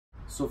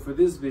So for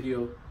this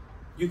video,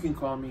 you can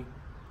call me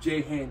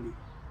Jay Handy.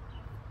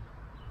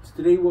 So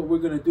today what we're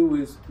gonna do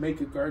is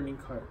make a gardening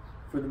cart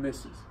for the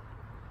missus.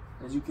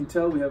 As you can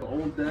tell, we have an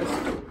old desk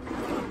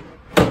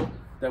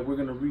that we're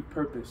gonna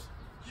repurpose.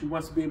 She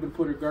wants to be able to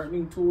put her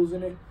gardening tools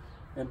in it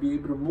and be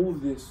able to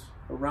move this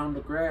around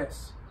the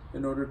grass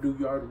in order to do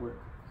yard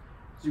work.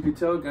 As you can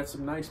tell, got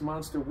some nice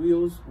monster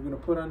wheels we're gonna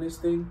put on this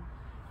thing.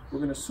 We're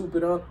gonna soup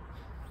it up,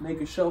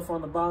 make a shelf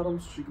on the bottom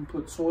so she can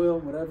put soil,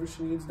 whatever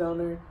she needs down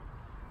there.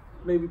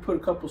 Maybe put a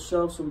couple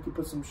shelves so we can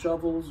put some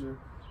shovels or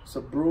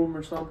some broom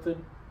or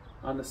something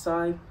on the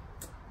side.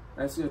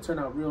 That's gonna turn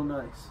out real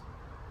nice.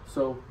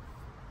 So,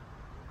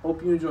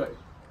 hope you enjoy it.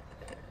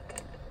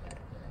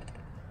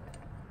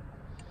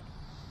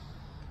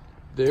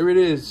 There it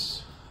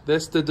is.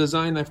 That's the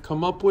design I've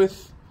come up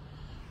with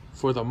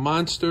for the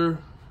monster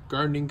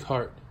gardening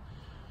cart.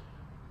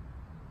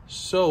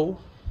 So,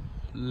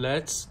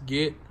 let's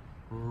get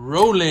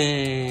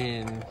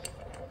rolling.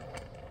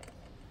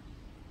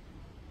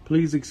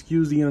 Please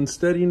excuse the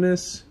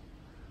unsteadiness.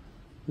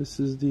 This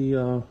is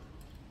the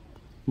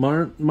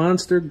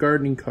monster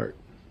gardening cart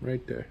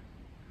right there.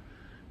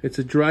 It's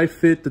a dry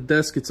fit. The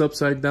desk, it's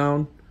upside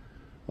down.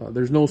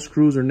 There's no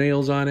screws or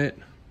nails on it.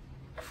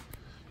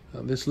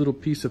 This little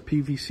piece of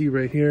PVC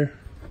right here.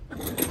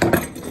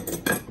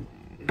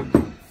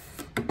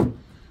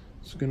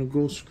 It's gonna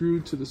go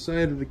screwed to the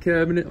side of the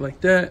cabinet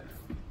like that.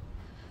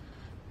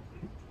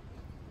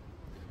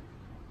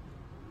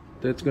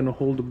 That's gonna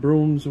hold the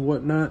brooms and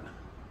whatnot.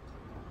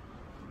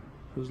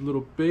 There's a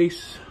little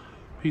base,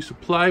 piece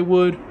of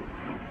plywood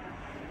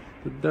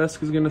the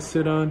desk is gonna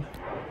sit on.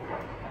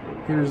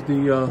 Here's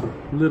the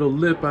little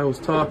lip I was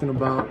talking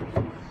about,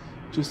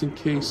 just in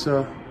case we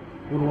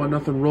don't want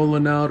nothing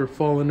rolling out or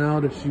falling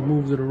out if she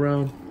moves it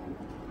around.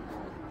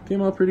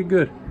 Came out pretty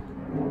good.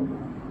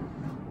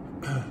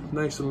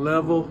 Nice and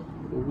level.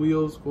 The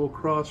wheels go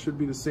across, should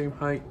be the same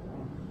height.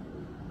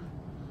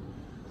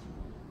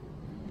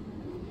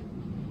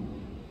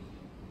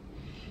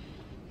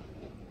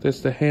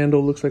 That's the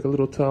handle, looks like a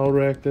little towel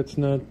rack. That's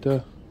not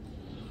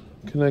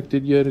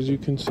connected yet, as you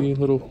can see.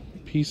 Little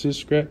pieces,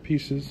 scrap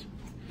pieces.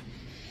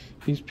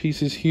 These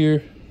pieces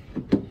here,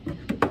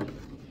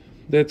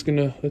 that's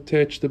gonna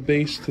attach the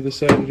base to the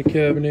side of the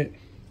cabinet.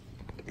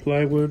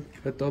 Plywood,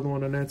 got the other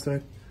one on that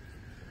side.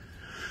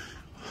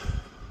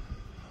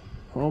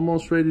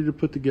 Almost ready to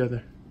put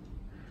together.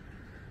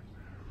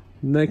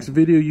 Next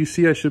video you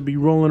see, I should be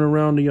rolling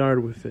around the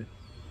yard with it.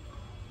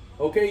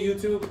 Okay,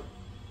 YouTube,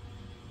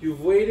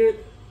 you've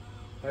waited.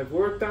 I've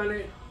worked on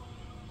it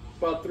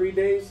about 3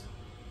 days,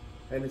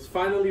 and it's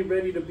finally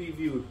ready to be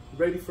viewed.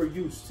 Ready for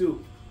use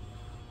too.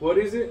 What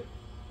is it?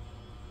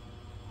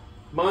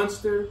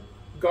 Monster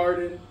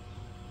garden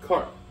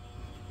cart.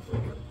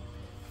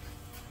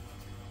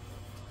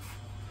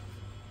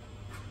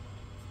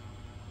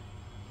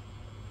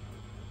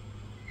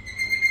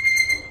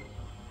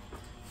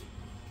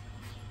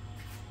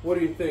 What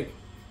do you think?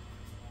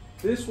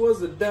 This was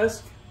the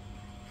desk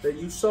that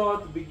you saw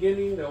at the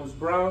beginning that was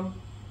brown.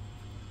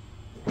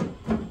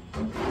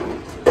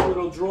 This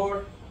little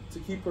drawer to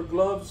keep her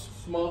gloves,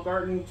 small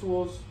gardening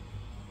tools,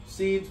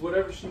 seeds,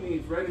 whatever she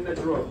needs, right in that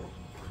drawer.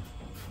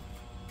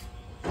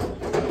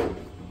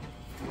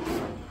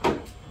 A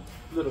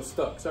little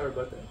stuck, sorry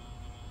about that.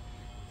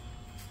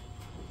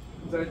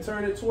 As I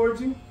turn it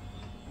towards you,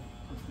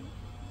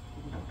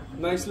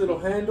 nice little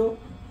handle,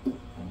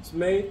 it's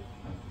made.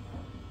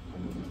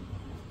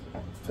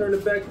 Turn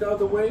it back the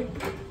other way,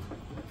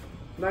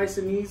 nice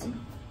and easy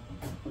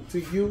to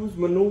use,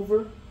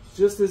 maneuver. It's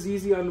just as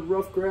easy on the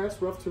rough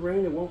grass, rough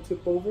terrain, it won't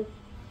tip over.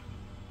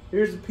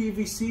 Here's the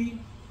PVC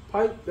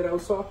pipe that I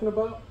was talking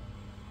about.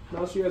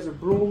 Now she has her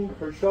broom,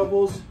 her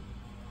shovels.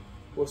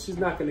 Well, she's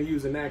not gonna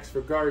use an axe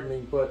for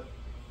gardening, but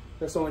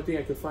that's the only thing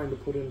I could find to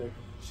put in there.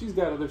 She's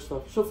got other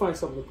stuff. She'll find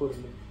something to put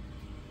in there.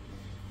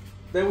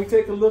 Then we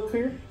take a look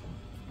here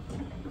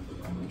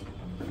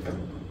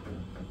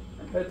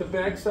at the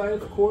back side,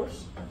 of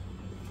course.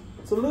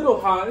 It's a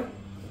little high,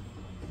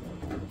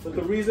 but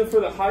the reason for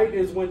the height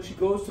is when she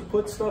goes to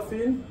put stuff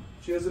in,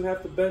 she doesn't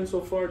have to bend so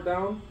far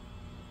down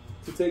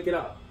to take it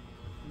out.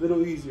 A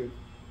little easier.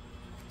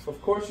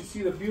 Of course, you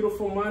see the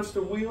beautiful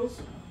monster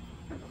wheels.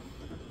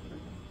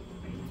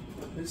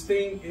 This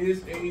thing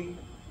is a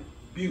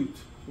beaut,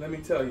 let me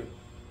tell you.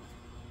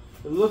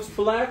 It looks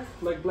black,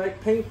 like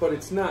black paint, but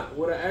it's not.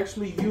 What I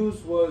actually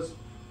used was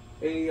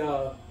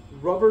a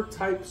rubber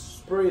type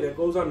spray that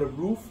goes on the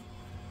roof.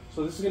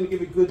 So this is going to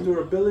give it good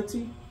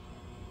durability.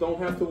 Don't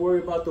have to worry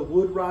about the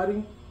wood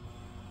rotting.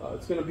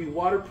 It's going to be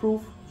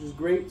waterproof, which is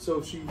great. So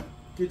if she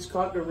gets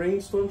caught in a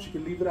rainstorm, she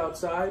can leave it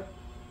outside.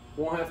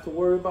 Won't have to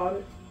worry about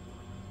it.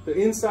 The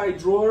inside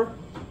drawer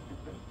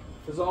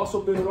has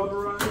also been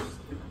rubberized.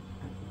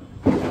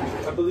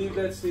 I believe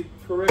that's the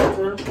correct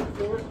term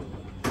for it.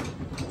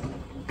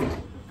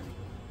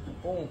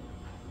 Boom.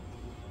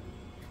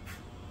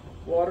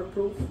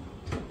 Waterproof.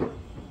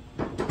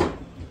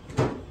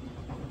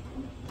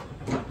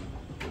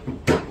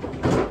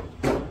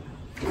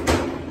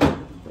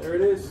 There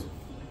it is.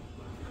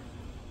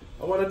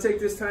 I want to want to take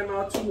this time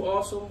out too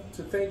also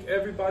to thank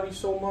everybody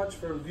so much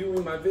for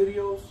viewing my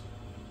videos.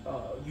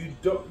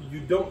 You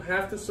don't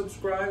have to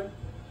subscribe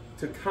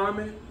to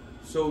comment.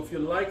 So if you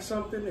like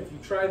something, if you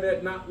try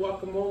that not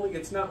guacamole,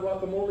 it's not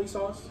guacamole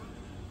sauce,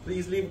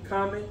 please leave a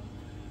comment.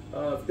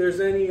 If there's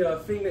any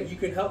thing that you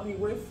can help me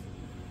with,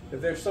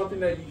 if there's something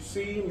that you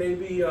see,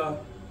 maybe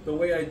the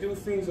way I do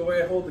things, the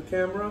way I hold the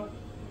camera.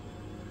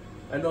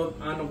 I know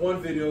on the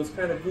one video it's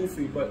kind of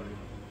goofy, but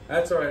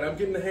that's alright. I'm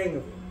getting the hang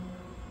of it.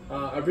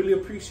 I really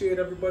appreciate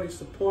everybody's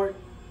support,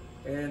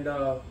 and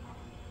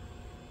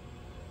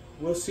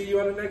we'll see you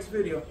on the next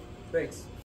video. Thanks.